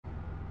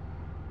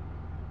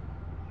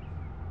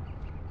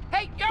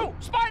Yo,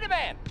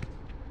 Spider-Man!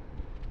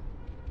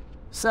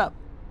 Sup?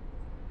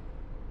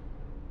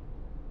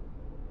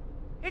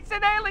 It's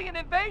an alien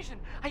invasion!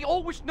 I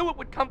always knew it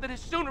would come to this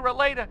sooner or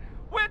later.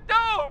 We're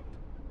doomed!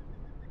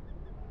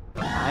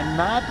 I'm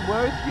not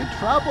worth your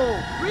trouble,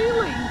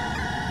 really.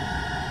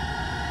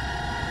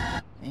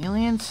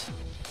 Aliens?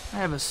 I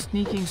have a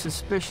sneaking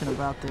suspicion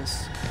about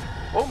this.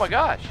 Oh my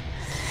gosh.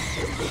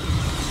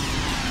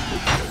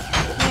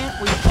 Can't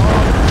we all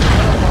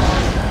get along?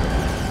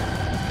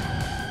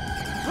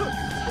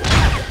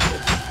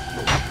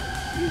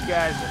 You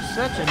guys are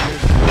such a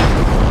mystery.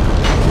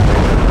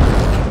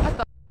 I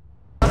thought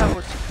I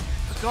was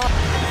gone.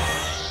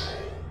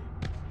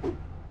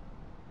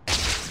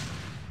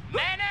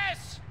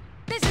 Menace!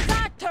 This is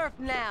our turf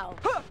now.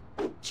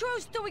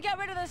 Truce till we get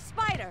rid of the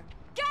spider.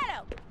 Get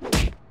him!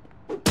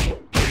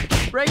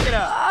 Break it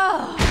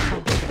up!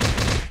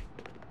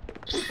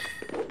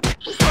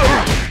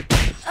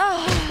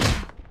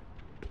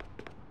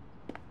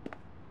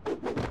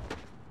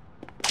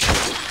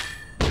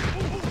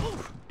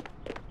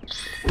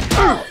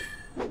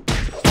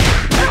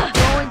 You're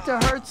going to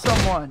hurt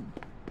someone.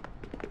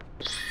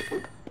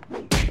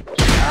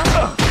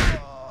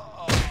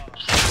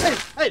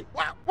 Hey,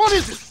 what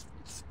is this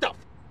stuff?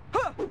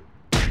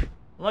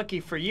 Lucky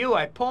for you,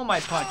 I pull my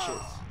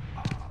punches.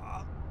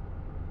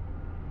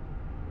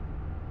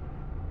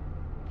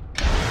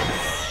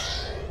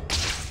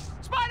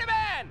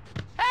 Spider-Man!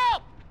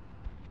 Help!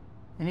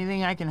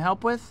 Anything I can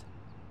help with?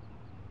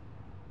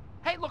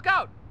 Hey, look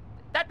out!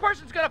 That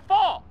person's gonna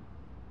fall!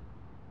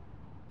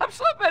 I'm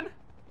slipping!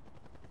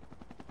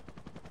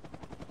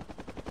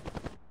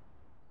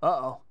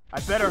 Uh-oh. I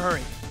better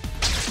hurry.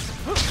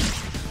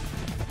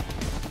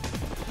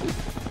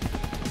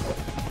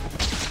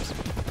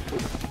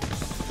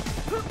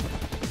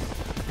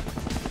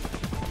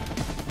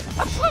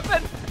 I'm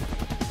slipping!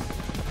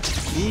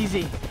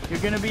 Easy. You're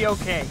gonna be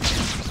okay.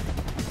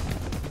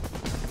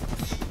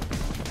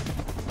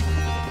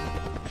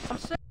 I'm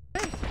safe. I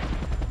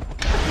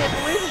can't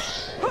believe it.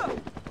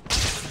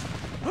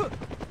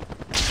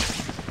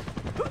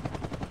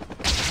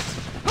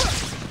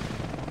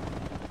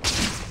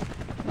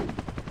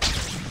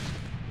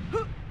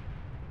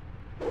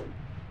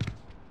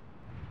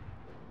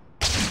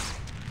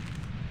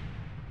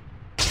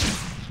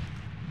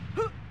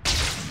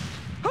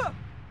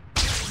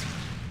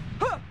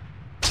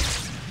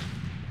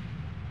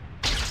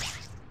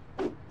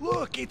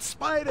 Look, it's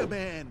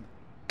Spider-Man.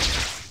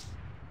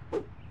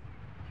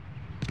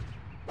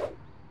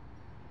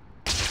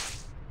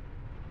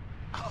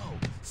 Oh,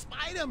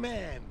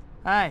 Spider-Man.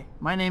 Hi,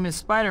 my name is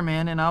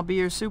Spider-Man, and I'll be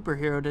your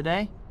superhero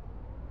today.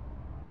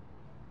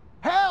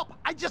 Help!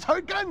 I just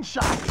heard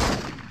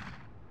gunshots.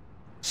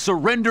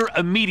 Surrender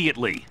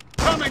immediately.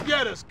 Come and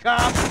get us,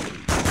 cop.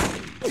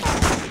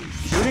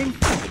 Shooting?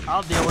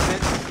 I'll deal with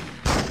it.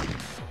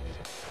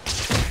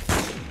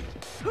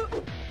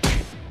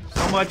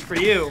 So much for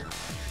you.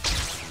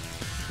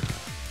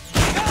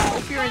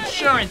 Hope your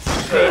insurance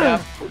is paid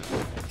up.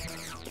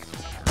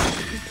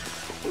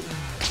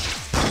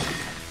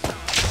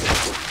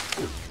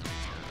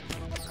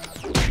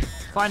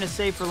 Find a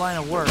safer line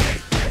of work.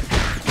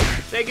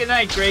 Say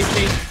goodnight,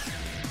 Gracie.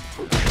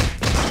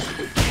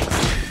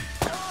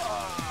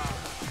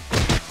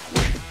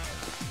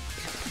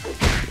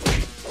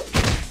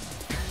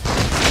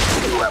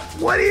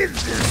 What is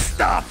this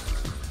stuff?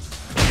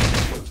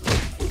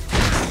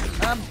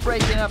 I'm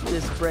breaking up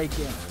this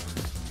break-in.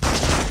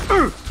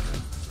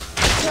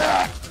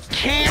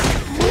 Can't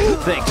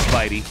move. Thanks,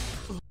 Spidey.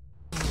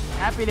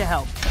 Happy to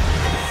help.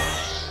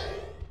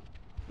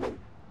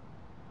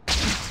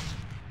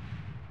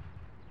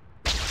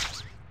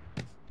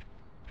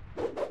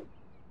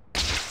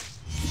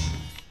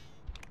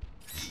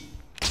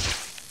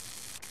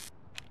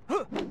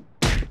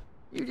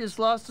 You just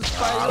lost the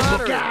Spidey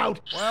lottery. Look out!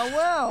 Well,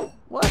 well,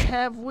 what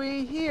have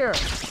we here?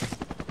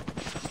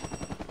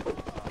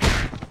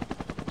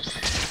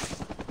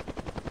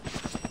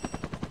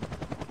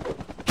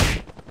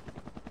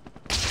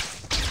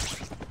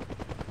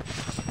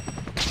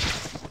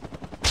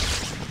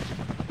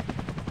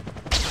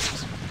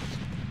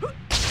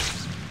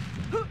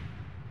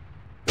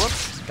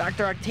 Whoops,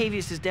 Dr.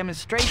 Octavius'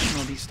 demonstration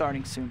will be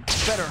starting soon. I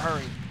better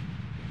hurry.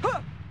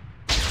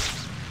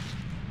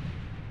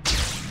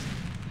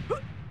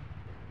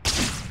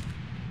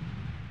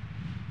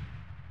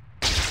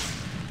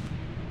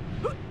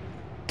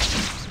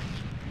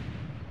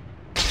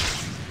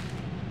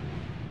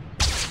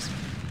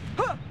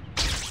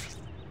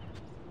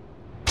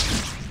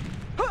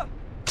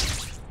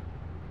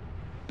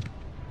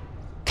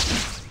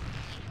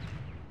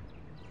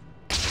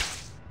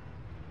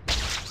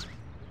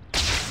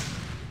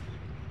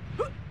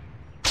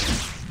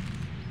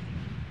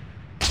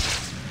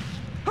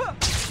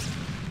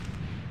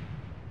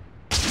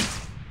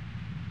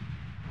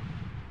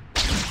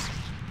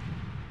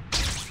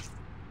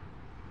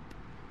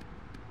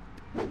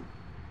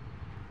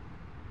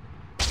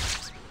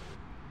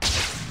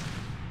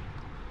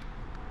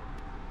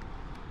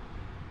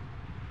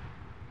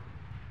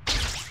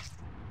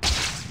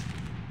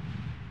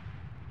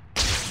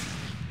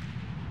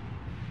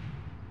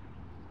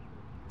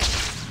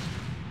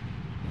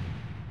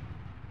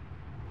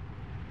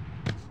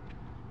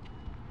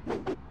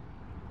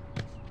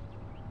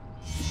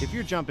 if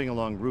you're jumping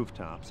along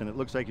rooftops and it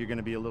looks like you're going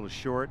to be a little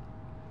short,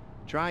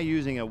 try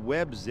using a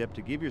web zip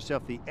to give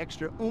yourself the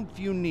extra oomph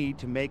you need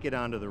to make it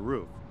onto the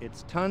roof.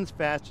 It's tons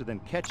faster than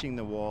catching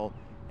the wall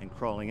and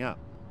crawling up.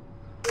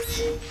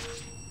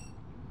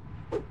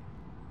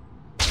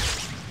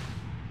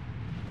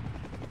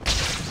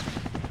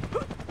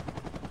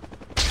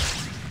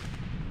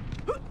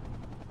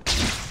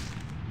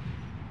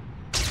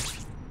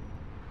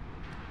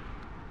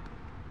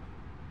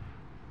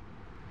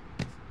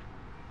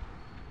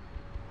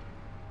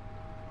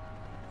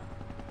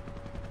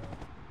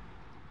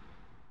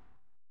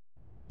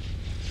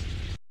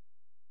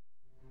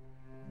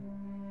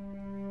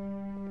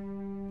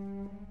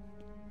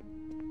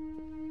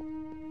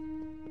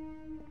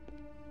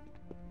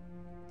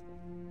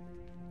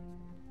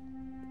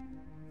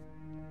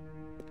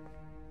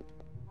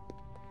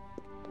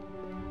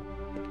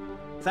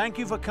 Thank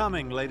you for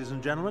coming, ladies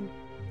and gentlemen.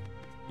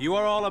 You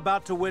are all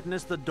about to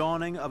witness the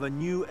dawning of a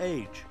new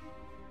age.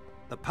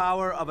 The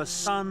power of a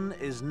sun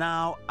is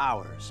now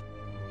ours.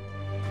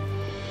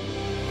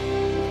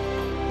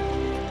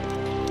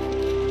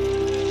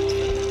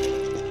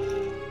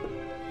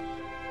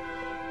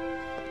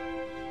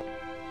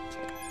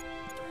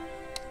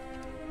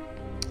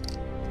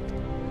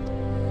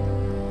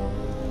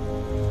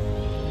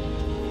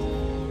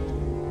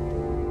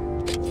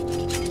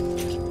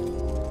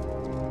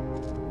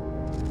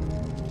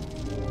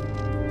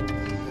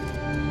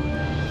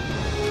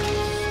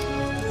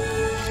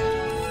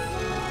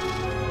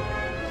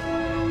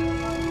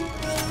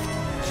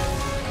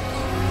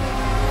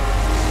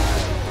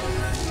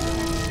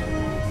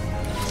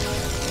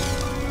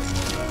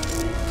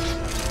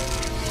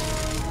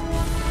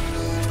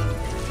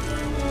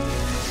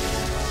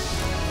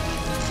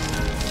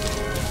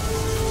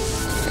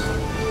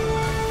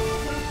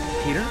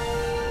 Peter?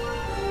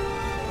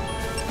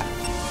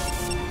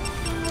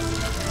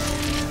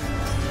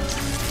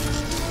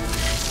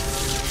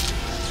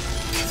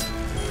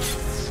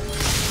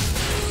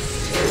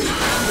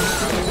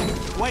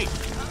 Wait,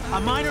 a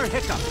minor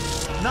hiccup.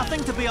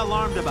 Nothing to be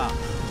alarmed about.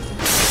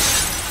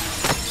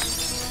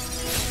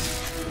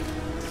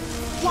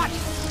 What?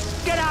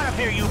 Get out of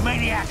here, you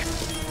maniac!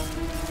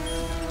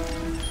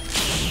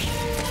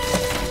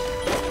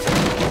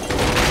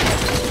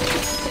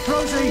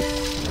 Rosie!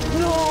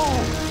 No!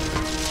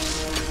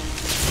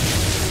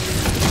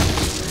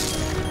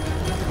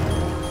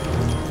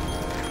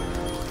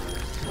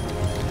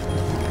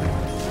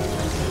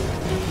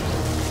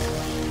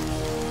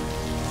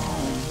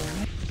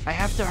 I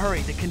have to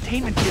hurry. The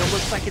containment field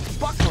looks like it's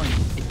buckling.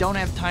 I don't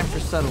have time for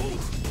subtlety.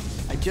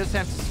 I just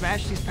have to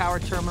smash these power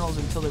terminals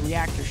until the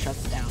reactor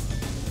shuts down.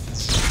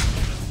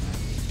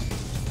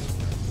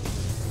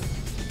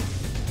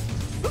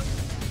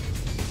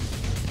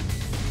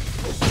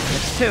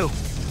 That's two.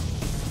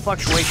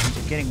 Fluctuations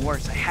are getting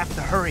worse. I have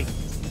to hurry.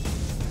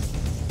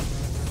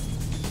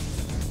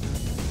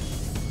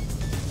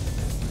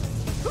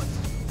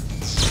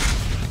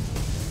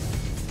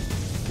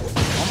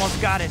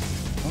 Almost got it.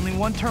 Only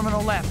one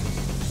terminal left.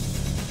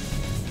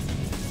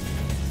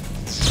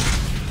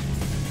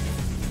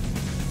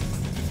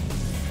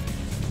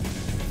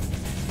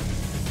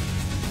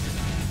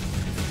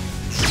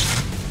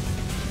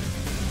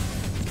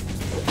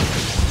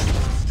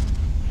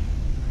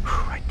 Whew,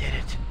 I did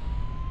it.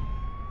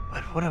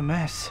 But what a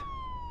mess.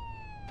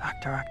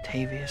 Dr.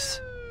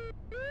 Octavius.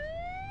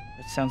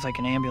 It sounds like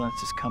an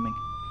ambulance is coming.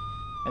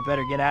 I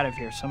better get out of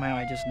here. Somehow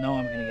I just know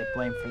I'm gonna get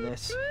blamed for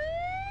this.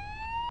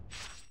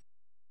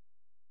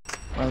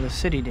 Well, the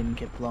city didn't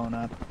get blown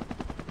up.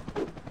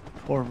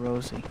 Poor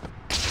Rosie.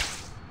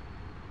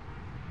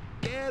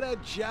 Get a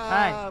job!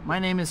 Hi, my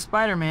name is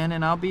Spider-Man,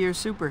 and I'll be your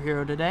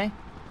superhero today.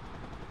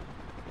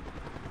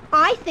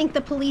 I think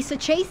the police are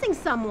chasing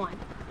someone.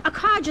 A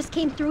car just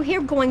came through here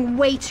going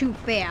way too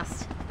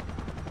fast.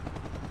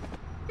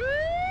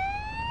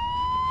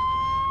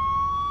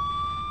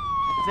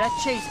 If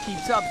that chase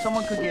keeps up,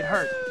 someone could get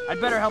hurt.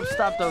 I'd better help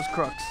stop those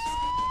crooks.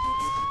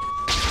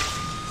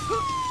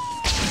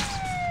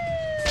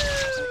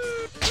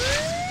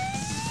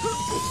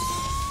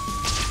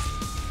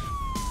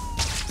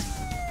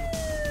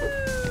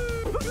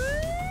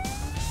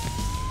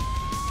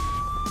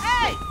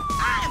 Hey!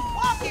 I am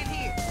walking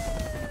here!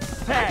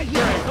 Pat,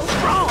 you're so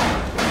strong!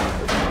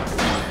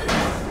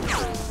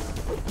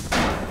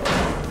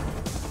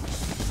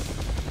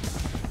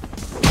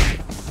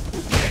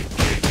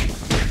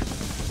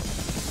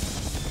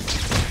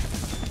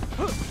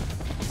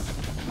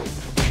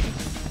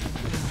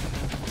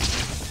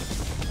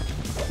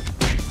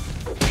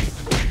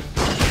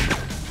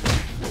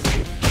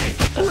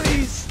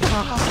 Please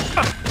stop!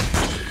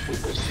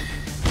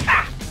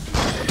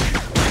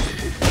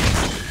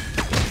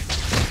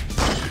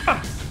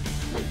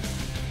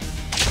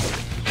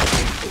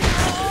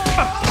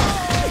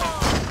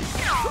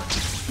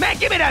 Man,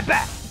 give me that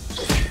bat!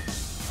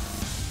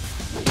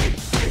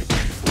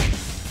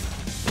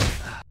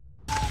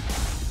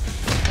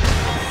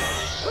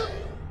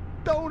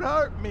 Don't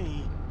hurt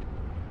me!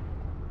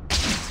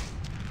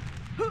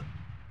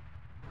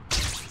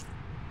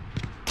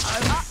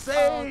 I'm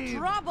saved!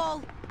 Drop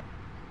trouble.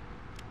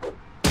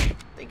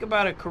 Think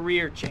about a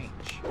career change.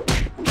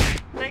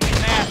 Take a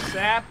nap,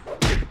 Sap.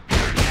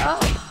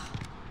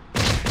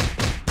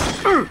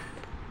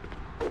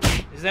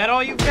 Is that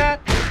all you've got?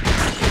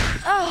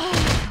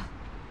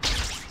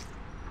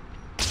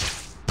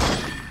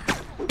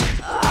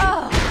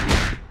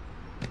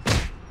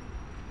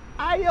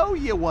 I owe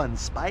you one,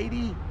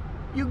 Spidey.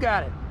 You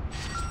got it.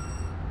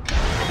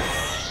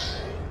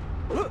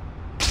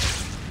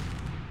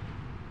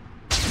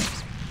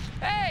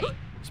 Hey,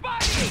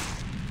 Spidey!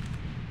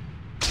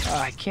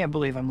 I can't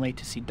believe I'm late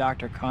to see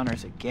Dr.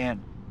 Connors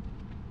again.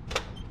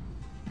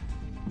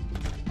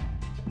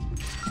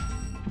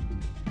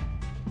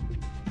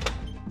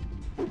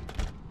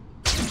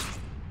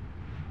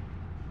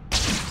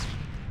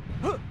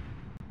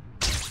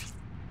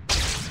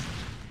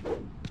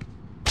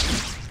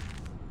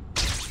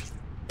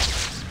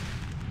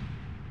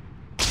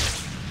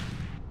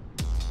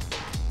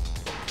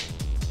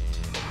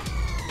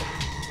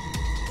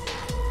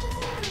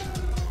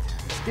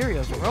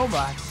 Mysterio's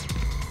robots?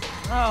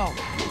 Oh,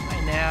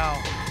 I know.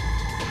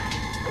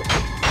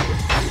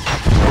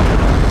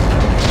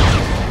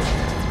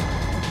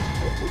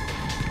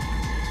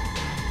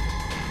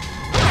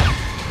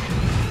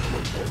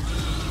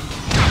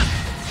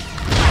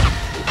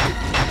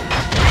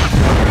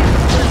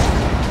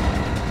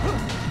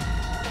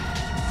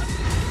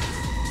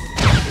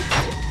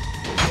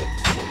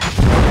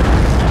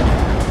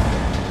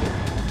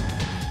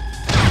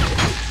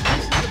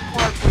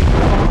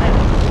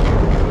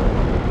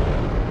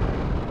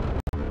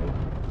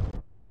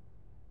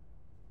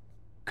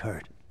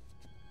 Kurt.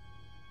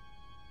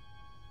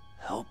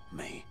 Help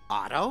me.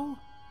 Otto?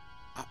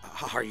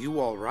 Are you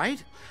all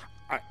right?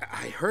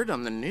 I heard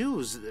on the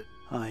news that...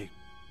 I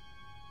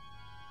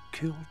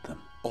killed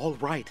them. All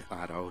right,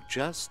 Otto.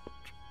 Just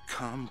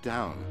calm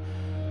down.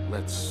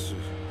 Let's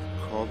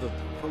call the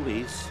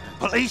police.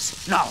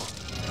 Police? No!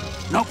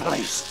 No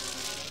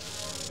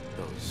police!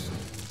 Those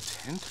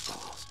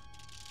tentacles.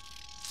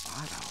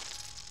 Otto,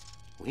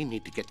 we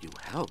need to get you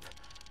help.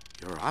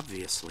 You're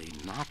obviously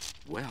not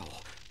well.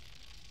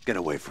 Get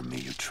away from me,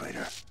 you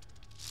traitor.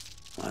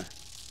 What?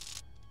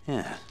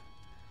 Yeah.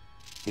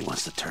 He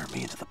wants to turn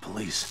me into the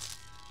police.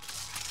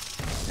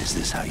 Is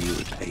this how you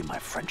repay my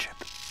friendship?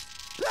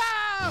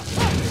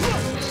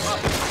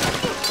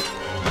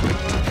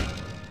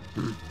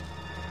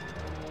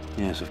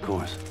 Yes, of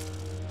course.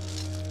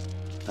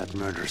 That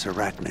murderous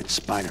arachnid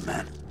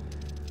Spider-Man.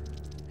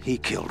 He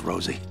killed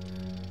Rosie.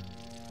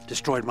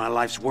 Destroyed my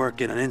life's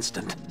work in an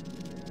instant.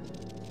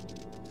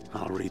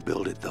 I'll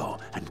rebuild it, though,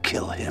 and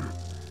kill him.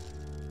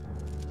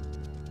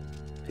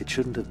 It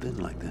shouldn't have been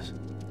like this.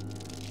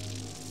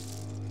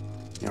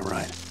 You're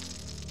right.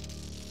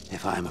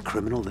 If I am a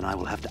criminal, then I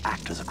will have to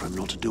act as a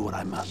criminal to do what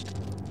I must.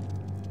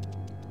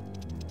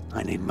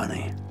 I need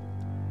money.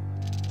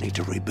 Need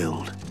to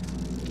rebuild.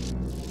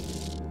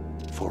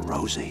 For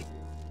Rosie.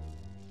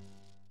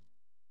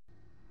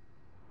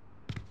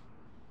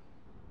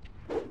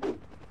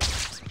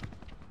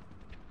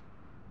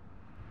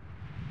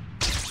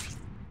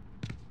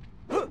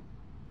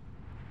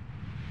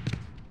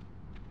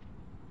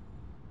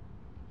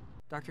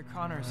 Dr.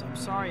 Connors, I'm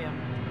sorry,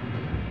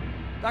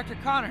 Dr.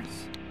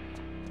 Connors!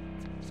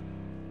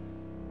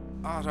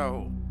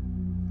 Otto.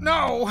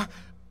 No!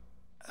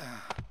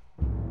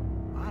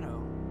 Otto?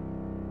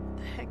 What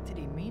the heck did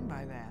he mean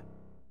by that?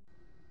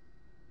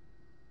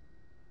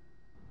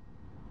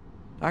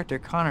 Dr.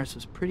 Connors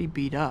was pretty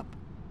beat up,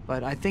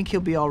 but I think he'll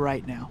be all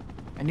right now.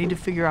 I need to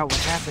figure out what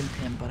happened to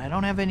him, but I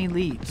don't have any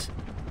leads.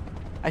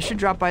 I should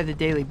drop by the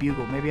Daily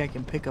Bugle. Maybe I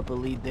can pick up a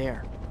lead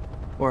there.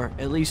 Or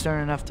at least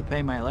earn enough to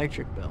pay my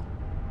electric bill.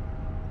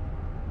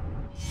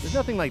 There's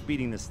nothing like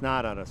beating the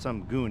snot out of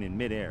some goon in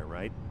midair,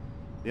 right?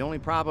 The only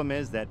problem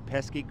is that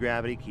pesky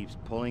gravity keeps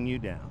pulling you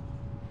down.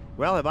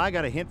 Well, have I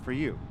got a hint for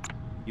you?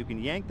 You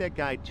can yank that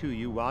guy to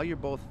you while you're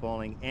both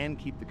falling and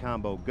keep the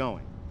combo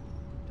going.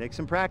 Take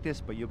some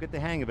practice, but you'll get the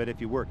hang of it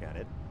if you work at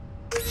it.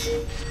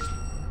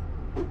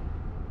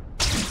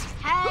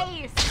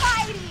 Hey,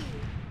 Spidey!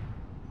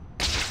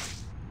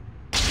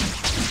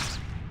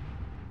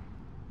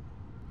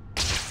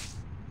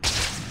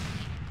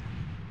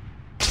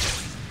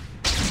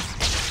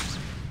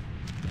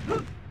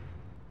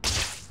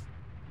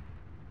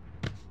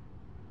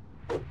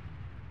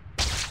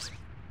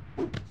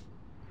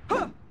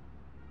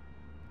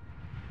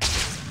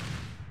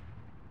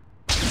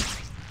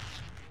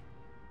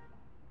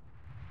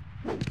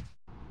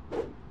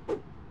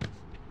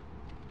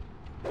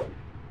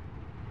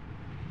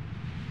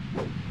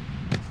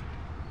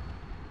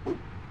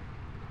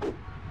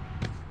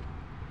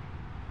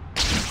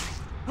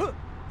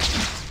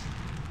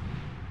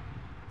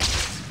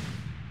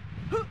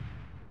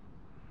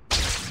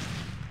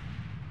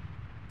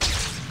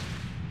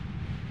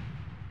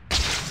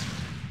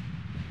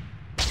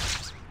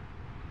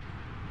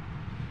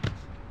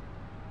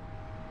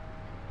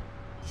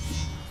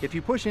 If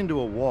you push into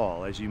a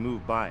wall as you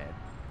move by it,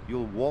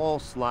 you'll wall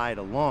slide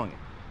along it.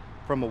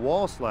 From a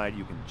wall slide,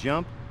 you can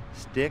jump,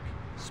 stick,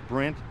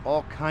 sprint,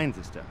 all kinds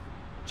of stuff.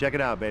 Check it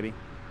out, baby.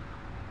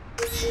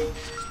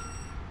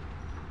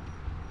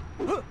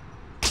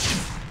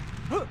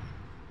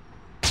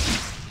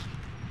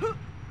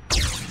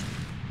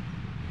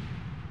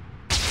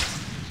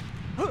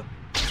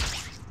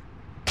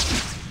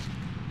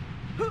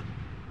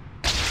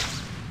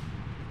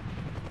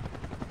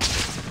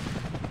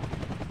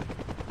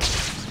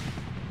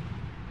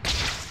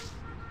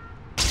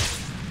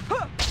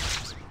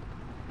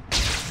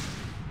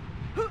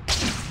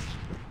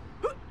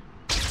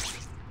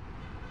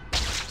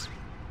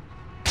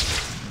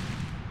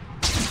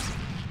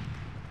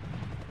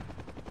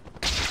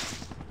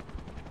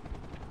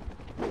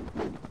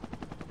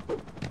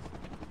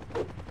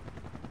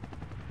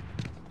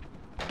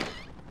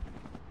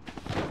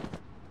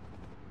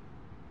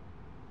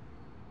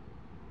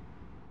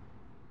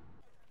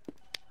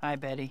 Hi,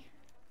 Betty.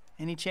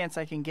 Any chance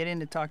I can get in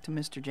to talk to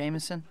Mr.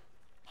 Jameson?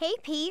 Hey,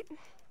 Pete.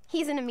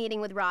 He's in a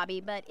meeting with Robbie,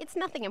 but it's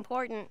nothing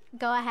important.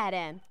 Go ahead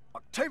in.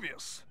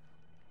 Octavius.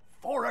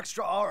 4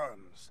 extra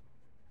arms.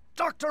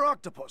 Dr.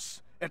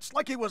 Octopus. It's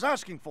like he was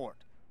asking for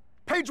it.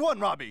 Page 1,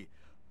 Robbie.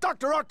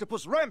 Dr.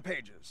 Octopus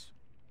rampages.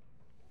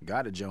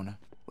 Got it, Jonah.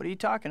 What are you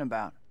talking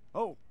about?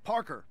 Oh,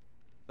 Parker.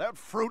 That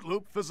Fruit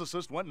Loop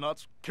physicist went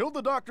nuts, killed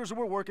the doctors who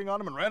were working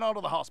on him, and ran out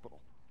of the hospital.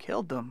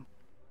 Killed them?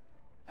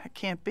 That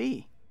can't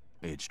be.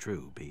 It's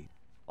true, Pete.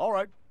 All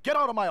right, get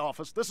out of my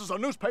office. This is a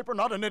newspaper,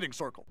 not a knitting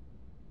circle.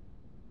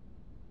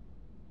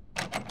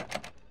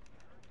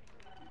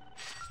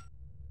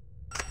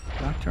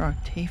 Dr.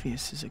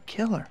 Octavius is a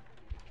killer.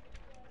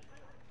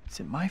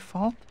 Is it my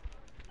fault?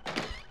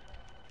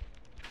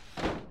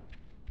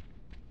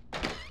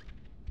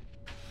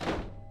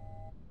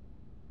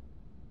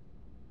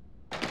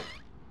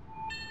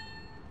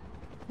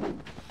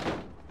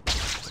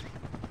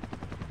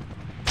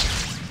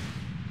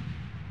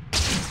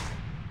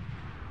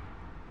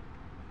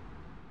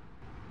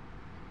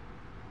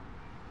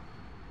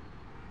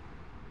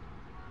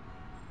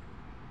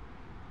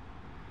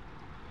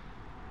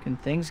 Can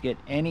things get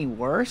any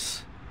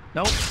worse?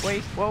 Nope,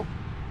 wait, whoa.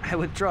 I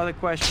withdraw the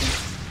question.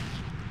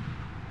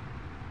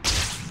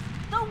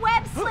 The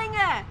web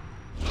slinger!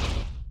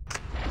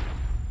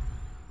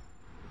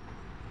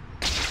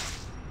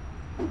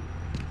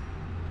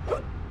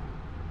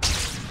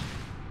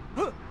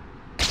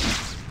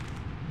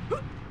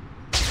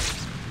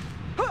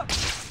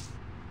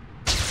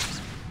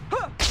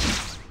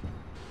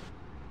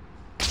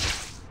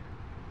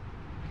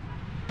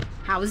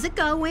 How's it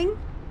going?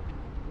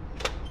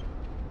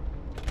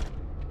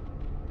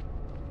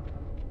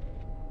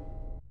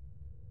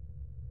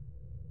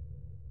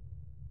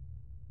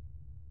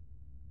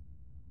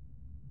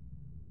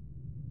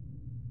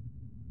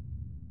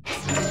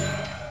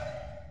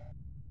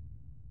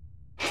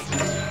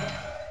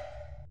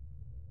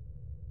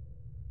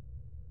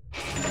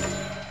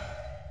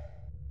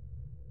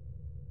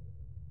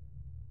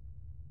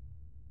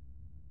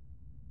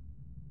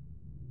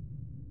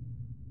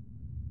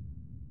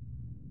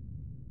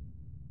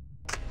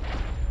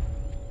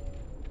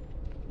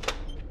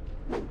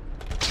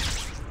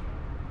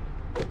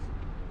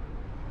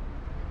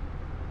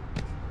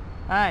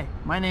 Hi,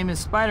 my name is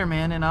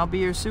Spider-Man, and I'll be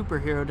your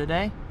superhero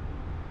today.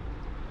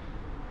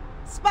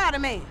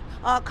 Spider-Man,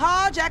 a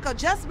carjacker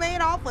just made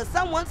off with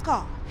someone's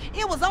car.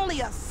 It was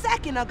only a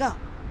second ago.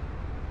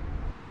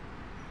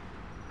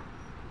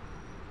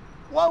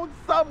 Won't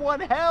someone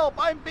help?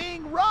 I'm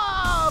being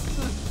robbed!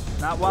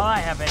 Not while I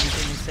have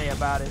anything to say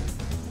about it.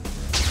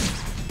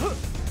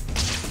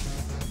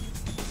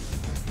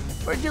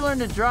 Where'd you learn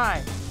to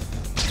drive?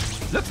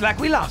 Looks like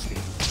we lost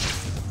him.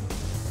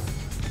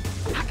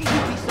 How can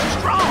you be so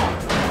strong?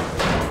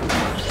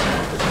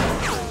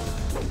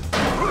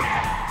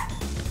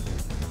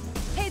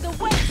 Hey, the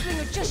web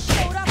slinger just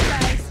showed up,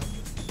 guys.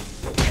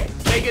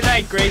 Say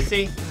goodnight,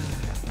 Gracie.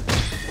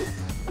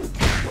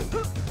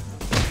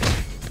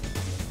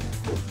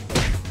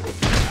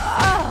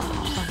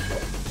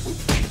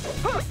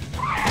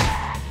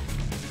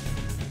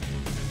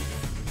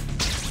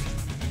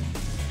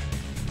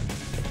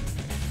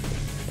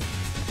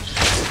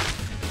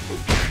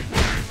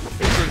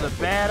 This was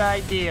a bad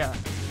idea.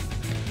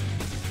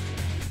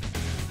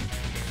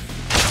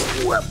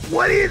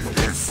 What is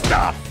this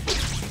stuff?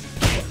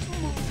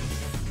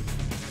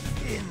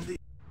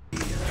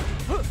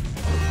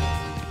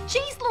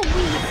 Jeez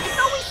Louise, it's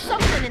always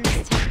something in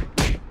this town.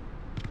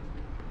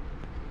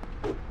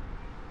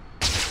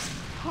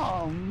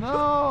 Oh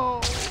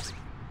no!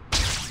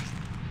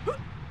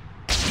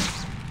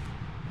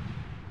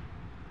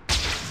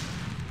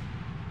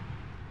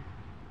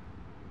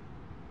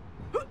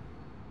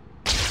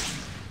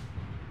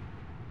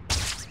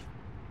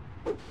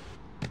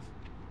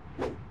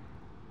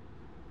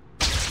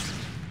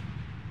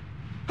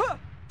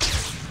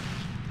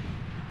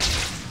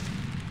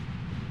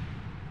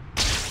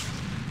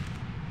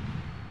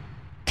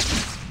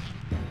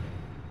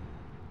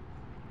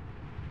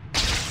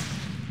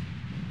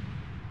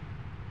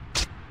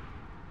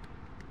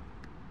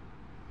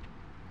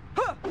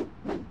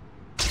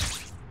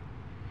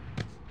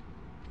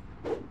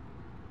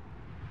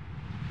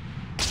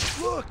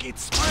 Look,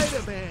 it's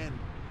Spider-Man!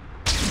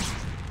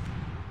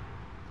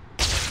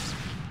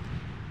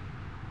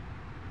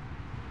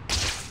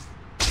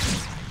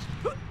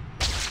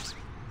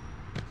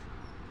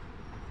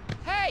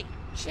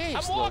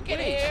 Jeez, I'm walking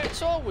Louise, here.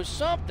 it's always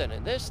something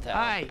in this town.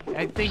 Hi,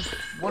 I think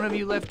one of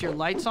you left your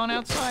lights on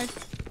outside?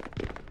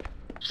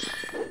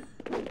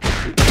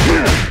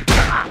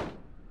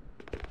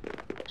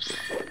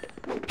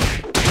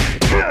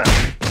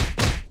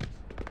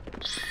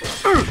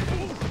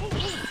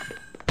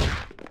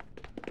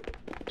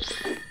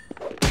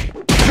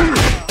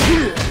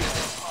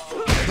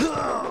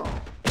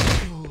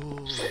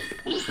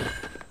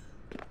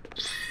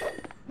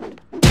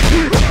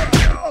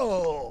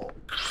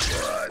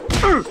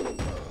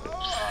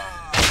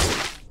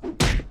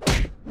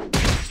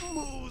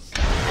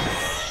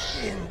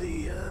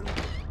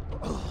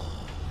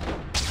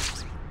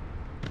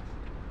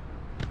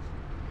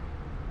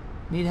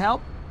 Need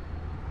help?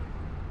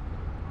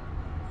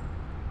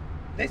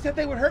 They said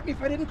they would hurt me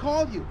if I didn't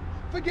call you.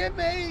 Forgive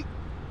me!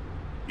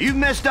 You've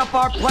messed up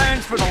our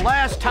plans for the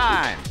last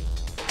time.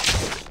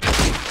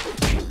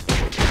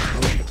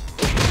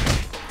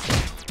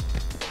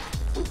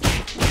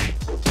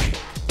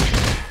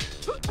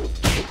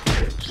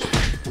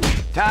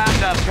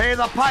 Time to pay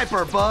the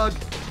piper, Bug.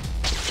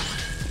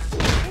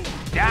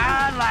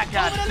 Die like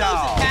a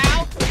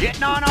dog.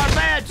 Getting on our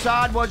bad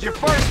side was your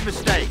first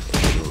mistake.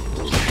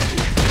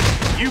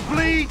 You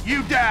bleed,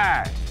 you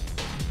die.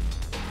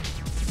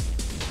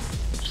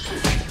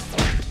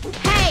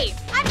 Hey,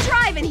 I'm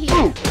driving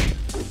here.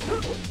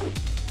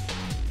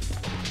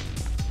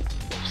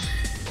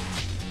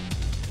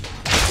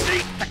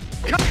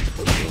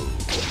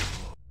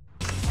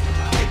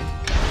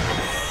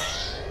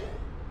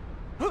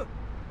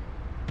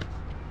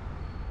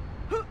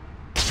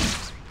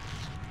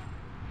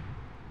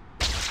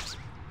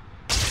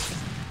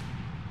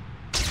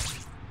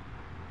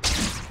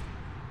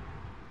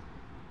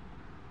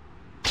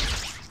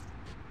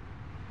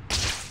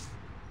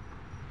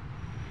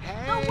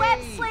 The web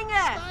slinger!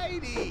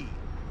 Spidey!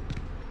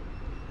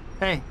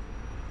 Hey.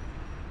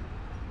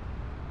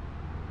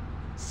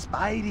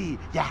 Spidey,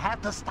 you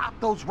have to stop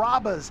those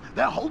robbers.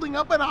 They're holding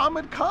up an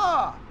armored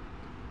car.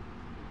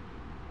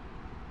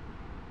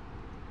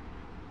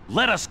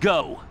 Let us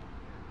go.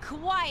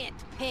 Quiet,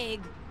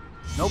 pig.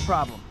 No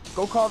problem.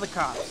 Go call the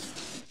cops.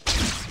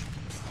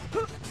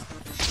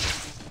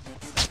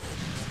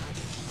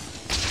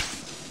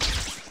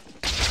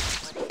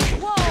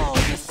 Whoa,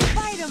 the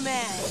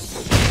Spider-Man!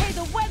 Hey,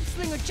 the web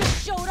slinger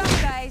just showed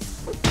up, guys.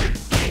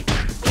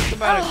 It's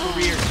about a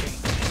career change.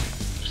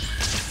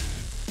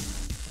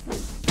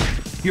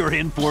 You're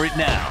in for it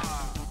now.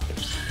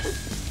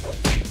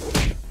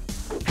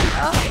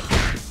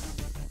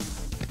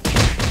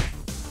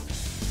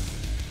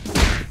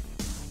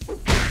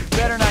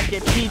 Better not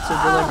get pizza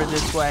delivered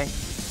this way.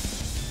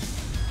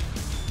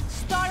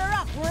 Start her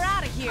up, we're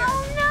out of here.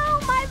 Oh no,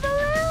 my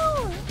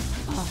balloon!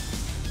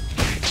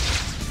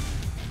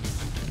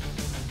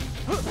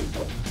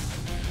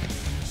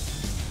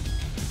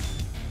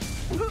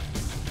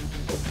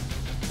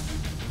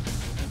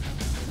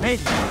 Made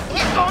it.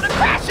 It's going to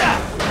crash her!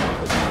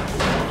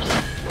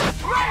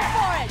 Run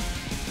for it!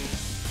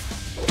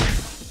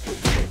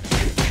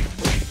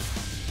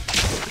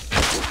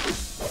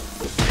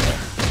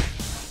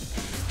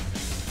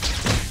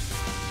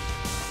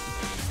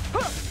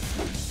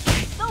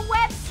 The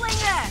web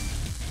slinger!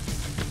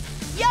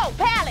 Yo,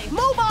 Pally,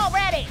 move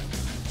already!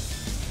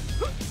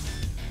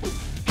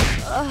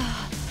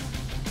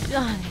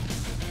 Johnny.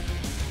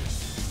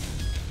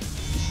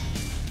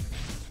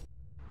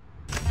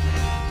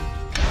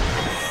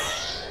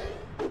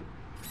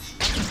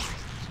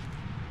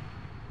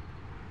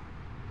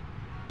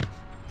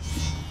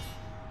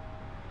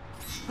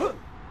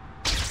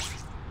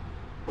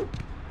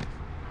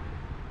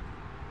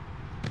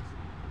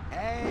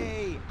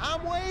 Hey,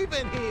 I'm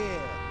waving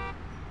here.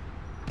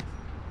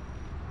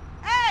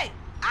 Hey,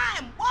 I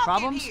am walking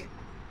Problems? here.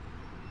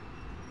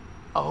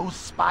 Oh,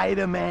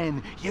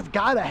 Spider-Man, you've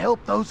got to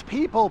help those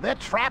people. They're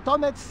trapped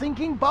on that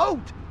sinking boat.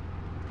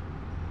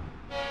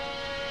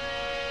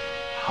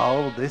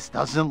 Oh, this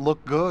doesn't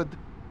look good.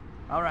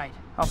 All right,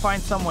 I'll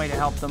find some way to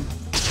help them.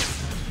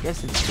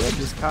 Guess it's good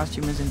this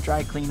costume isn't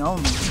dry clean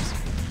only.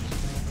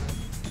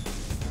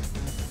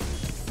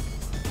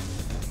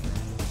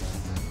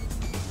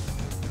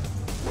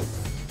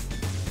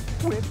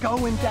 We're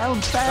going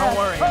down fast. Don't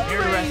worry, I'm here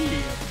to Hurry! rescue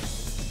you.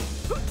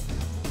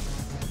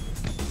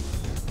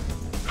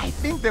 I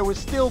think there were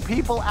still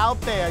people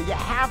out there. You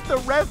have to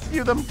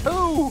rescue them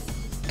too.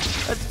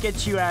 Let's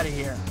get you out of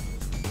here.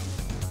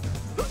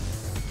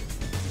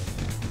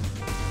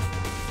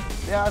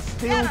 There are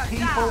still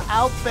people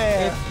out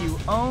there. If you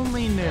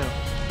only knew.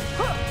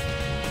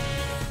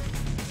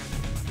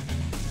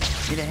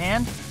 Need a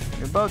hand?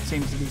 Your boat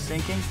seems to be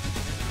sinking.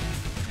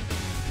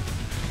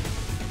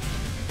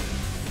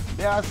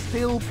 There are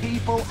still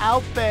people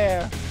out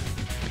there.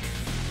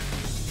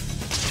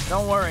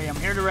 Don't worry, I'm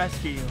here to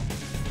rescue you.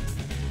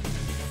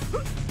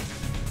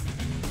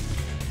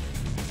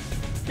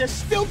 There's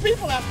still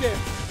people out there.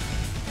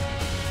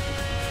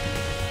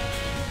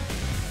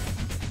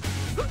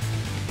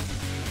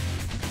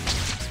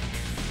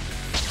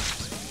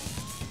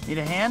 Need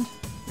a hand?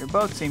 Your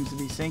boat seems to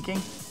be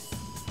sinking.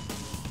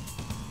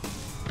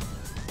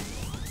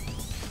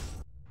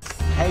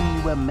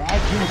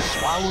 imagine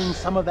swallowing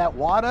some of that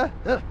water?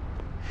 Ugh.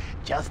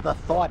 Just the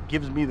thought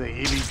gives me the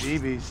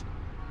heebie-jeebies.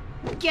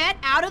 Get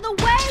out of the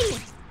way!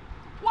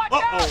 Watch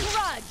out,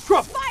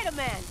 Grudge!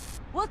 Spider-Man!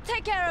 We'll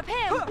take care of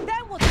him,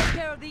 then we'll take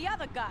care of the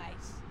other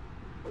guys.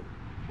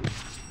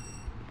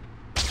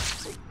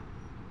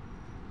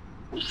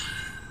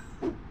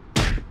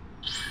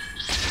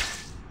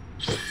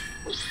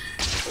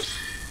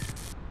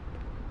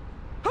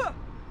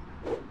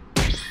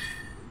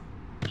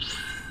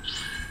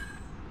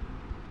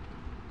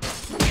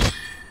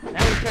 Now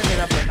we turn it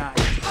up a notch.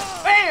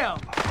 Bam!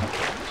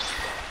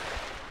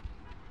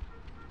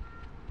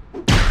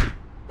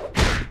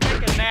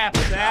 Take a nap,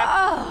 Zap.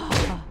 Oh.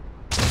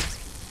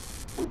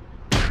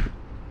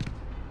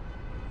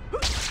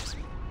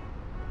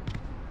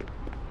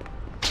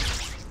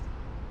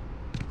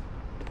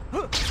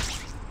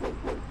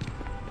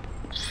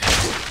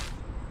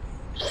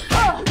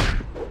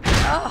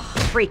 Oh,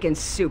 freaking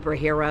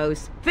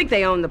superheroes. Think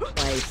they own the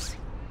place.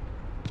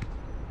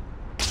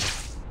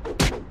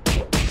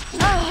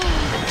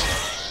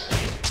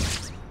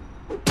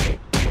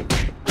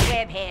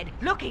 Webhead,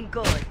 looking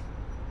good.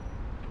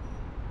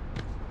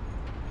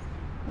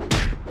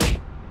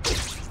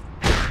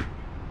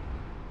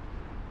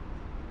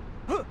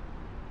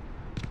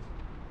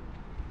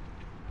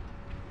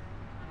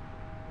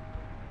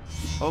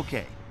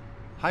 Okay,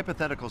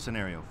 hypothetical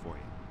scenario for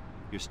you.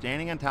 You're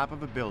standing on top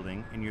of a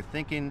building and you're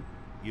thinking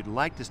you'd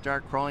like to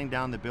start crawling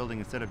down the building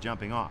instead of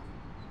jumping off.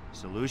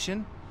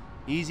 Solution?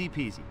 Easy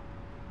peasy.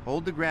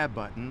 Hold the grab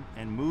button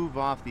and move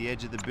off the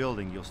edge of the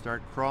building. You'll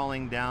start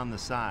crawling down the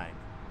side.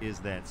 Is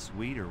that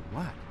sweet or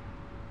what?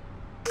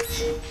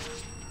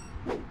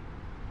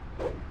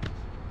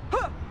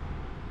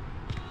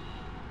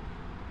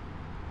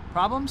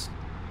 Problems?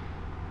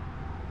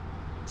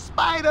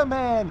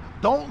 Spider-Man!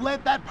 Don't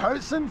let that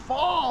person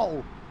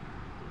fall!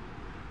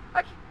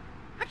 I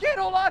can't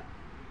hold on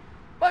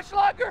much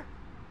longer.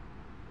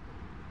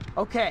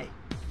 Okay.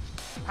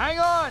 Hang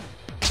on!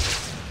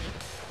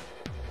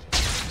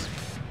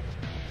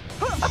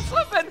 I'm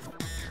slipping!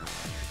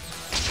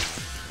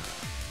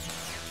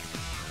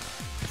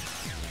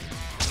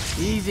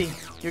 Easy.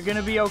 You're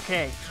gonna be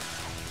okay.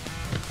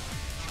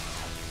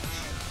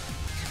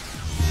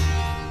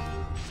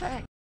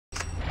 Thanks.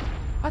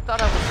 I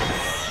thought I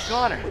was a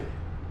goner.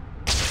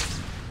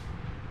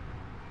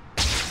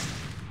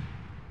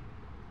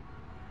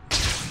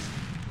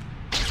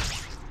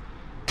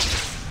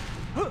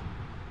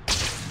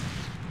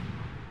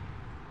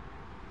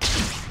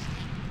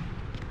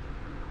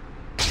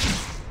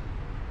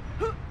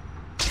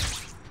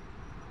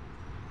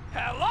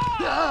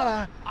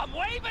 Hello! I'm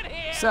waving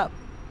here! What's up?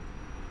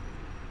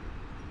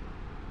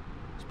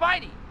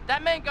 Spidey,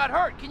 that man got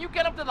hurt. Can you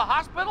get him to the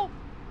hospital?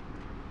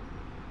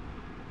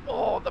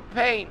 Oh, the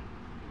pain.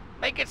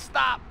 Make it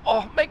stop.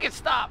 Oh, make it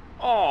stop.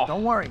 Oh.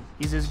 Don't worry.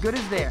 He's as good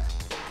as there.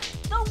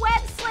 The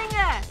web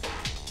slinger!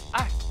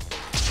 I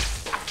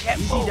can't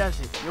Easy move. does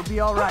it. You'll be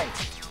all right.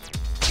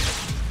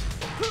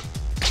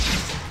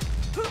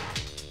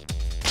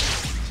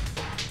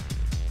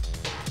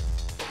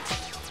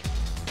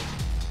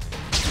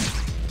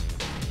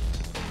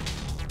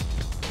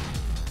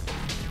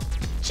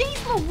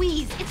 Jeez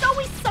Louise, it's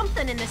always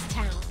something in this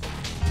town.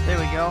 There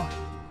we go.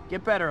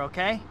 Get better,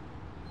 okay?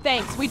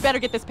 Thanks. We'd better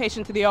get this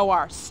patient to the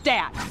OR.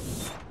 Stat.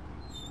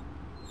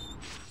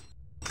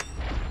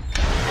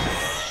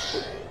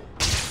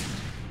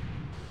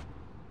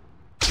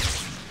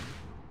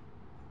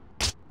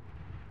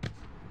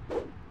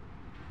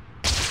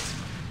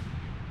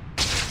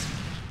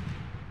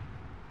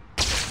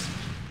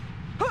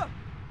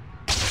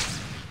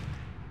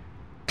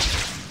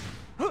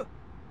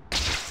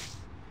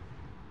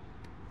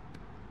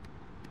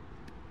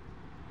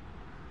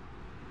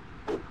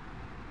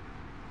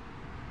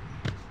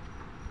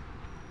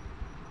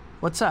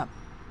 What's up?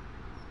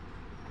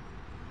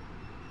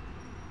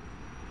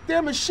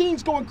 Their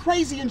machine's going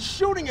crazy and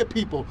shooting at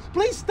people.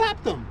 Please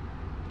stop them.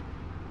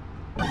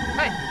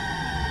 Hey,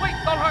 wait,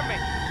 don't hurt me.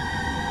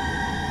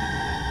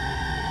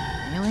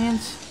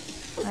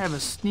 Aliens? I have a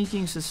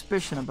sneaking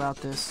suspicion about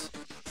this.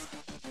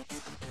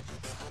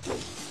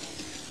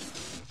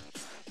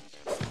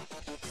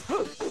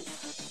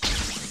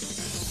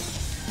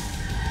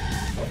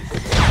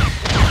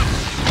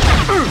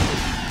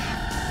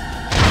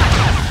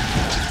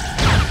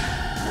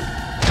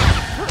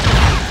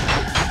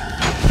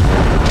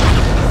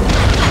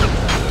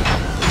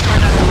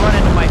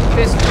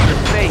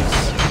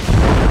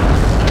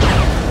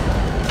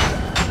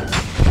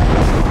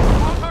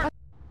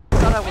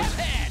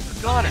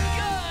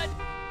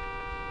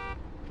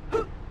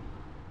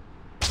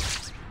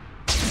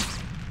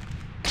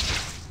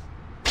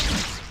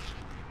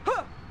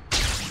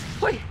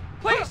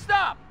 Please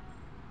stop!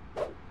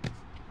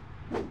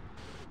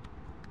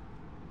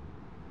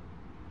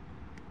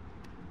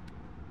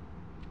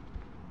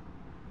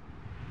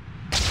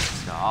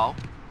 No.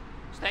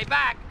 Stay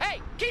back!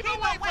 Hey, keep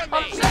away from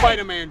me!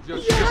 Spider-Man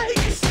just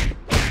Yikes!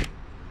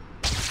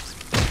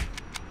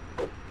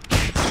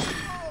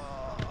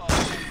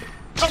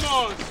 Come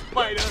on,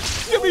 Spider!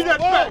 Give me that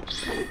back!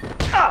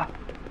 Oh,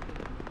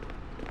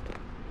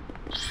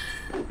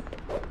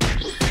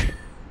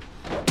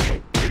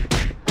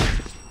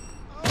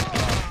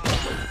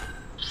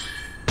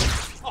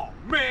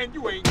 man,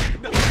 you ain't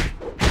nothing.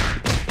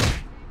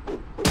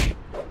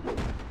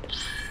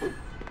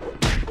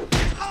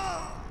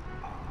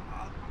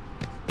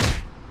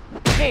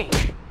 Hey,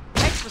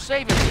 thanks for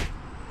saving me.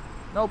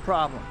 No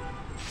problem.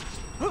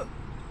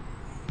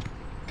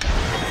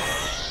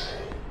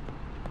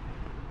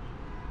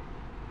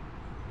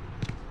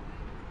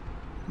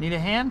 Need a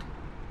hand?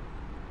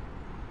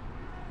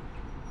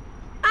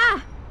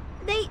 Ah!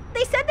 They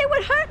said they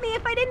would hurt me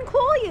if I didn't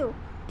call you.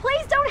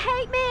 Please don't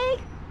hate me.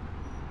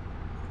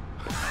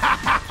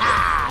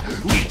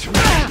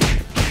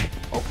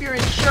 Hope your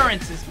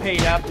insurance is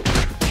paid up.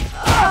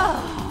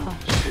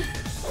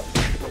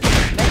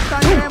 Next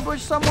time you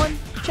ambush someone,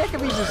 check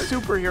if he's a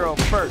superhero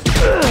first.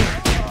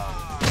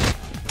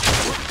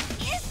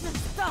 Is the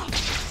stuff?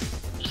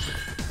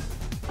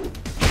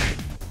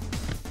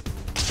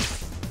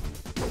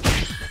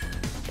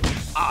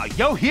 Ah,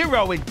 your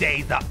heroing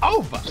days are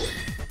over.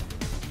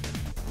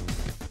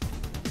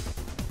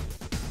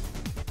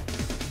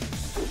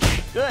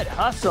 Good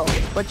hustle,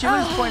 but you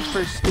lose points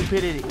for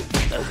stupidity.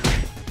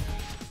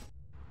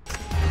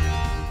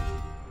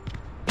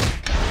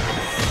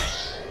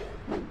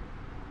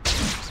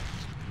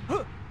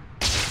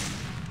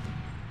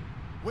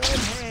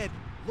 Webhead,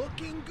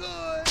 looking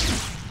good.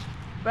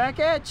 Back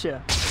at ya.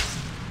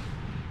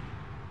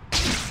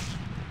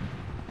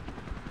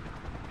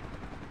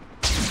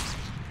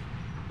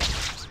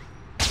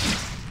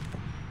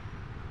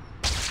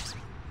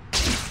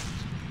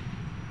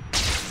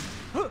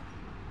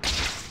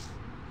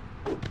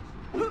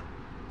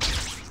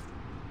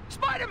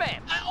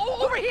 Spider-Man!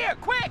 Over here,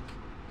 quick!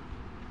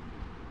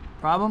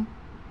 Problem?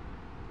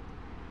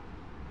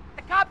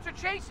 The cops are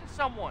chasing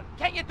someone.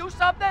 Can't you do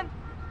something?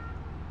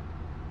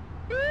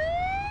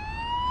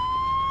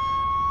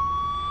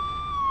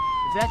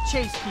 If that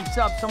chase keeps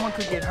up, someone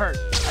could get hurt.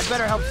 I'd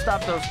better help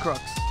stop those crooks.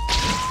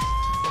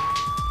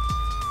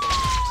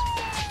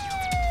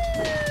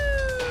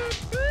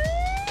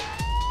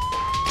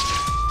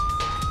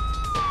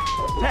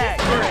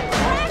 Tag, you're in.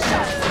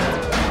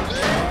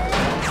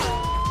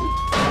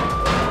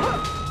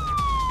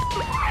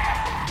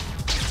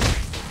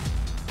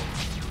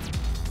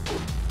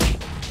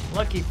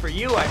 Lucky for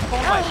you, I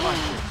pulled my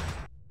punches.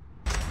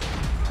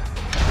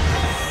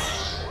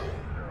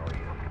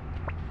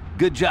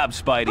 Good job,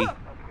 Spidey.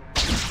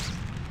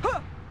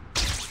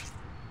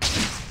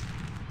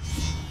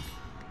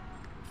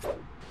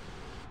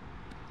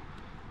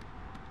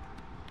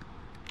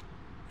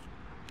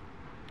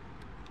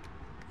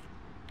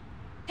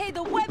 Hey,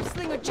 the web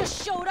slinger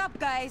just showed up,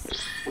 guys.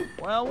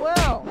 Well,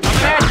 well.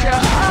 I'm at ya.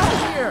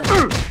 Here.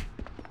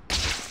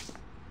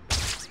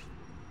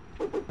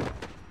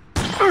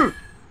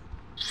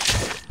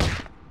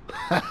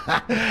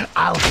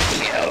 I'll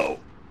kill.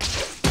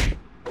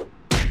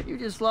 You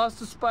just lost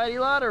the Spidey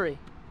lottery.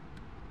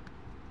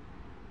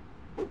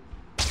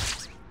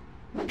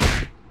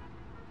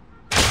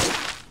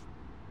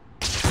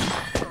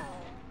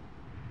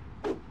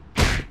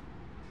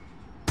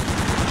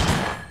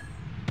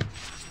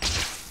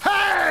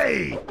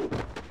 Hey!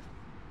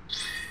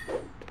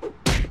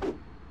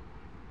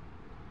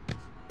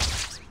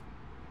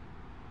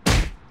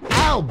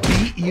 I'll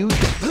beat you.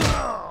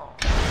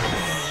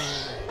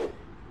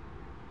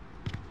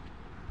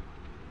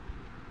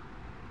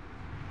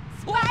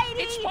 Spidey!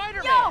 It's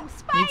Spider-Man! Yo,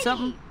 Spidey! Need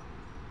something?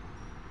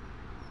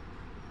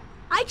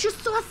 I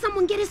just saw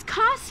someone get his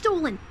car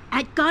stolen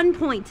at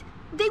gunpoint.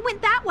 They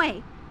went that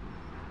way.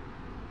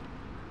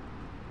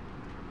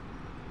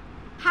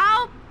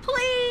 Help,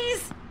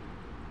 please!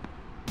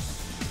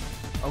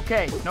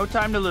 Okay, no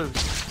time to lose.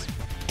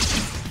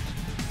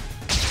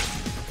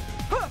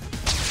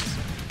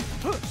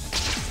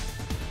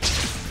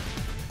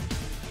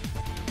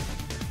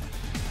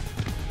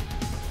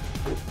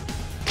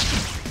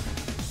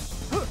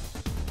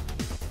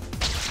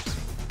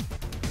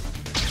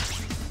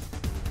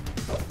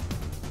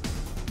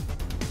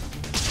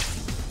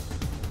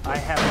 I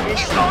have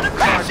issues. He's going to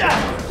crash us!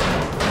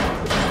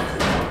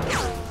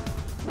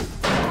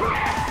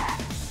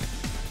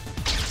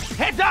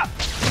 Heads up!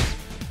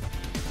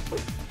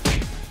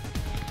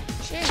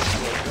 Jeez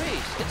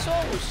Louise, it's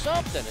always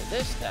something in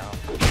this town.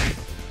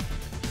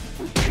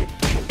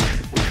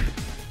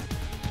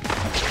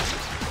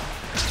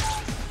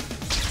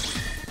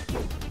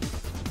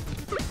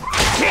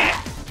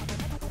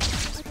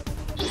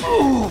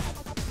 Move!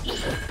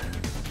 Is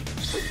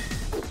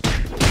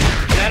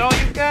that all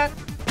you got?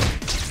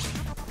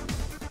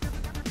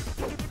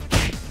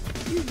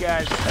 You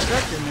guys are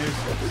such a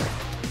nuisance.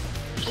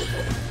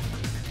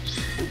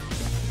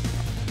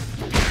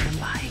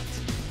 Light.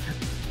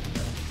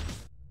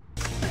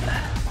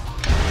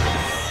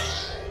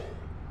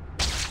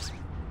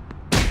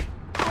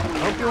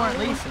 Hope you aren't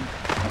leasing.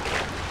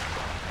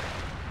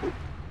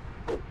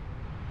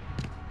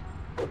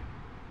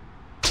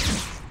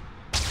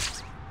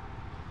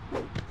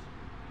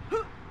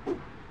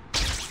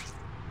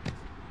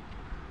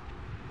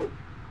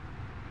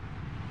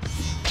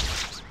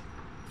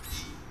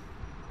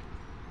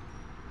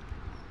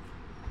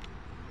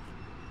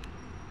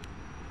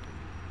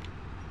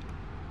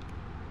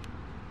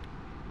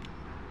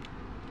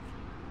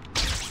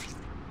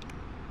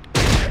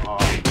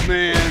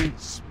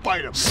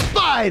 Spider-Man.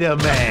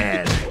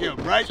 Spider-Man! Yeah,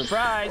 right?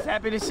 Surprise!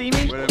 Happy to see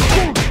me?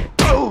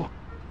 Oh!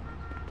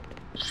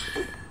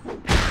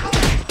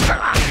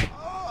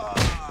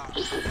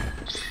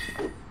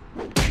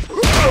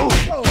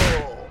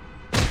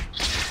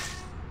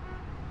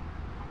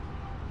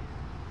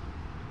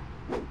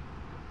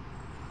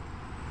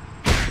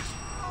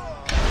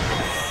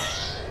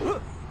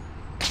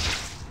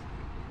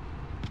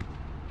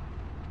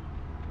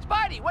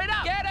 Spidey, wait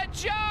up! Get a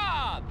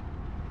job!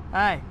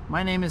 Hi,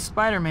 my name is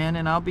Spider-Man,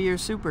 and I'll be your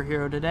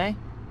superhero today.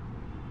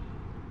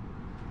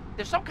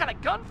 There's some kind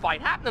of gunfight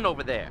happening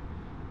over there.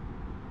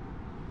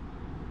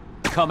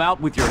 Come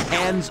out with your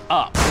hands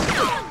up.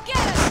 Get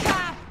us,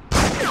 cop!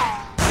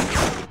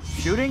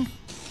 Shooting?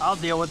 I'll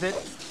deal with it.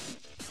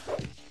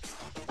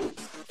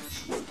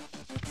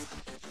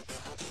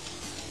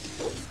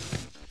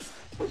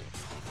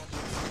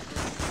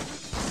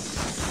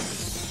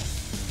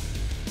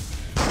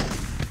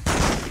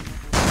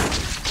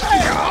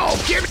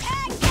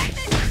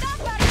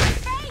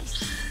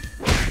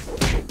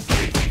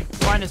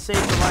 Find a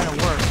safer line of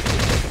work.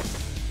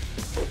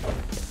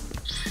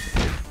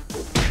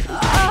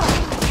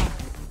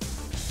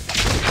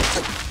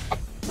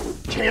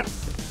 Can't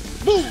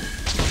move!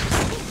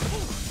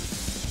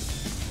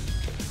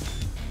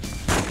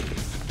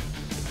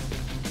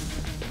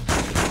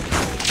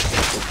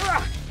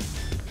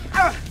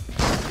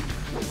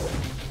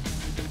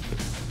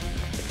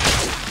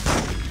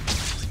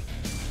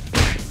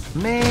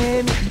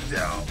 Man,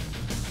 No.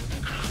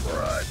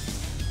 Crud.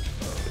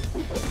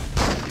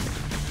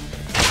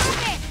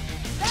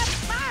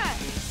 That's mine!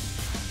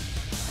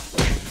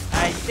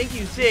 I think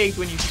you zigged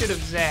when you should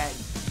have zagged.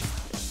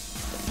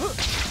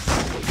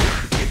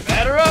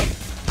 Batter up!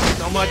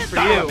 So much for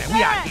you.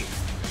 We out here.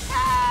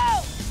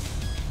 Help!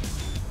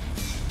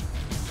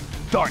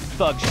 Dark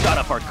thug shot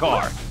up our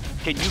car.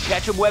 Can you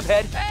catch him,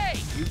 Webhead? Hey!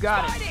 You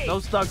got Spidey! it.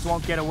 Those thugs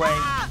won't get away.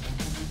 Ah!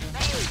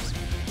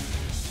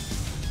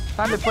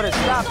 Time to put a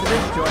stop to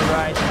this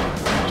joyride.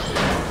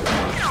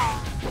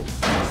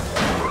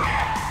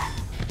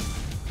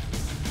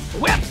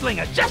 Web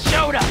slinger just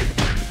showed up!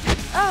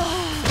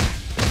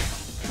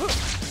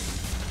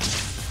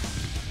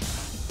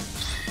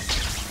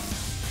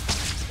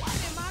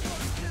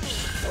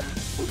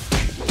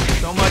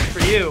 So much for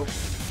you.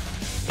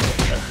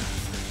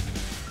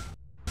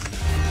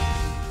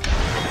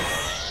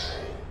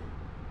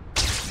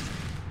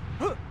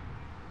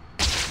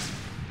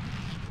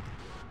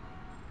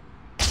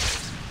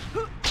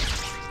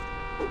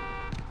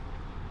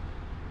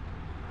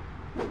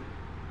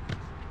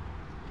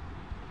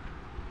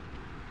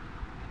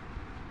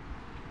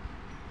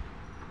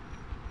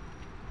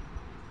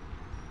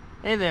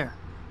 Hey there.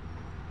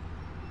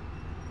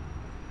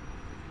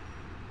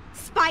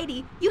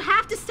 Spidey, you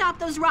have to stop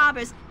those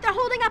robbers. They're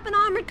holding up an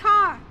armored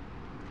car.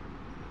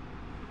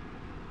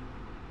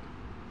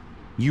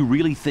 You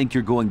really think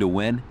you're going to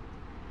win?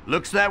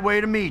 Looks that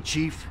way to me,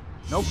 Chief.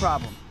 No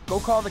problem. Go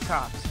call the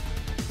cops.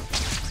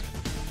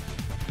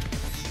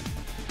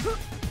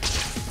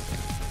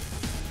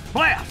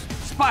 Blast!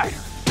 Spider!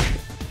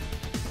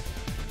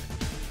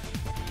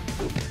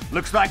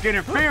 Looks like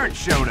interference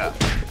showed up.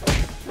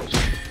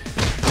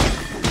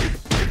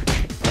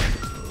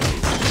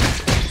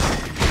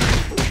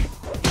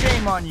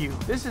 Shame on you.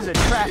 This is a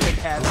traffic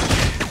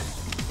hazard.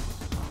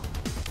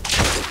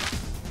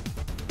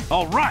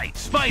 All right,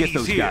 Spidey's Get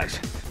those here. guys.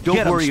 Don't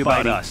Get 'em, worry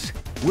about Spidey. us.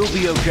 We'll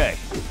be okay.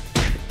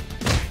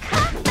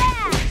 Come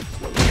back!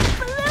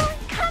 Balloon,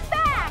 come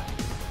back!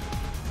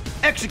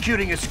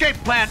 Executing escape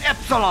plan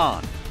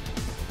Epsilon.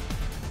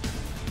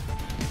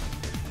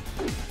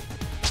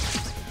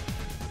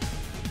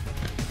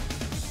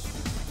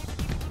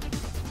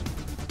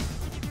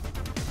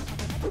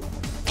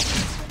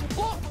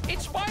 Look,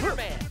 it's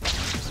Spider-Man!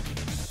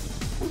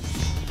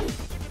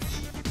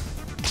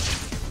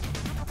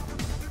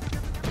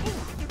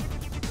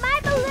 My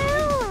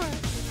balloon!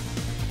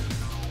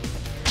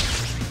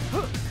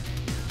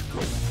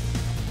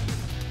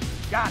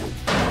 Got it.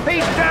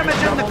 Face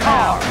damage in the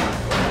car.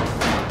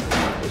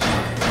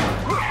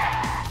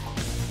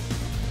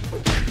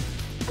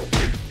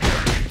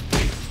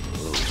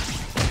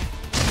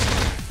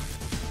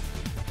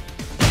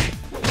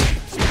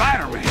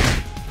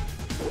 Spider-Man.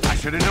 I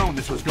should have known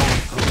this was going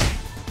to.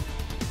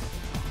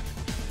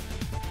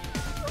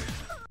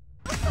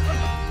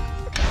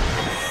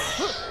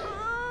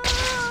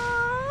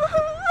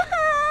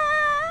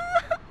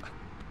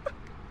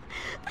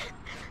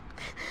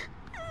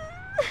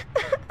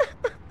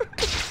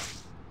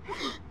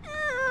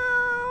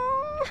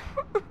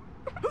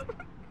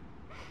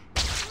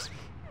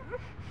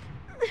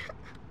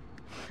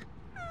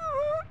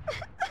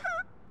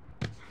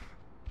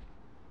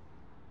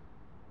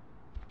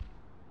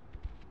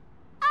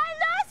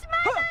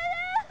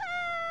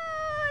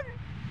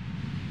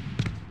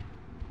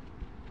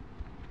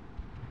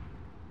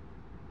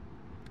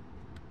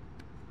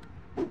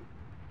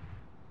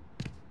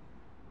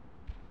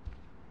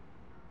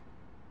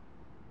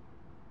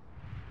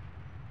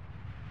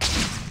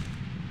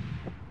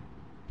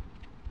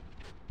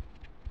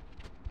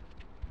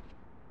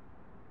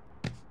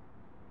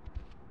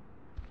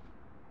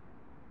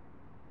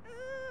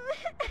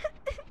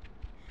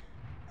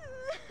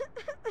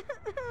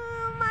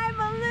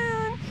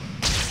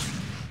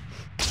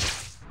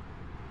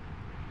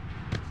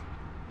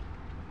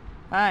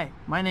 Hi,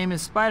 my name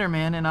is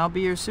Spider-Man, and I'll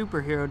be your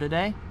superhero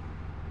today.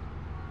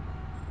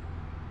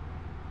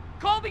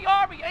 Call the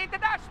army! Aid the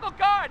National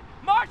Guard!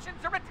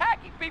 Martians are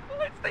attacking people!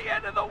 It's the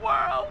end of the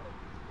world!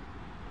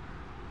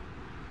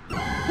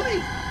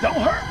 Please,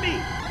 don't hurt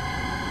me!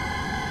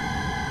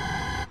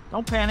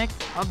 Don't panic.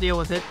 I'll deal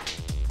with it.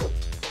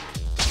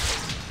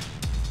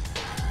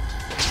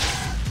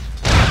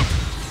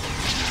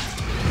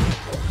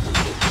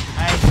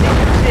 I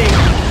think you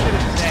should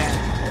have said.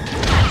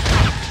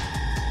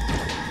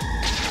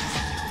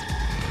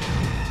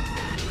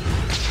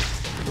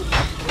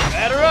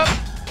 Batter up!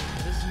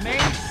 This may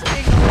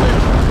sting a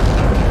little.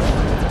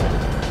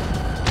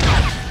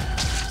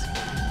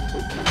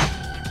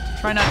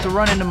 Try not to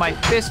run into my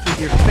fist with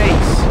your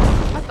face.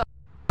 What the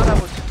f*** I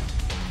was...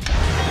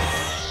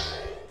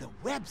 The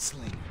web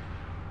slinger.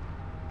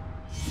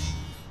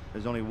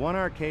 There's only one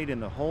arcade in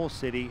the whole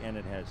city, and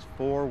it has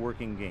 4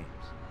 working games.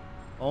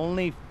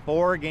 Only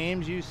 4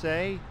 games, you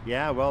say?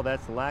 Yeah, well,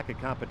 that's the lack of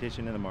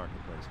competition in the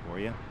marketplace for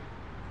you.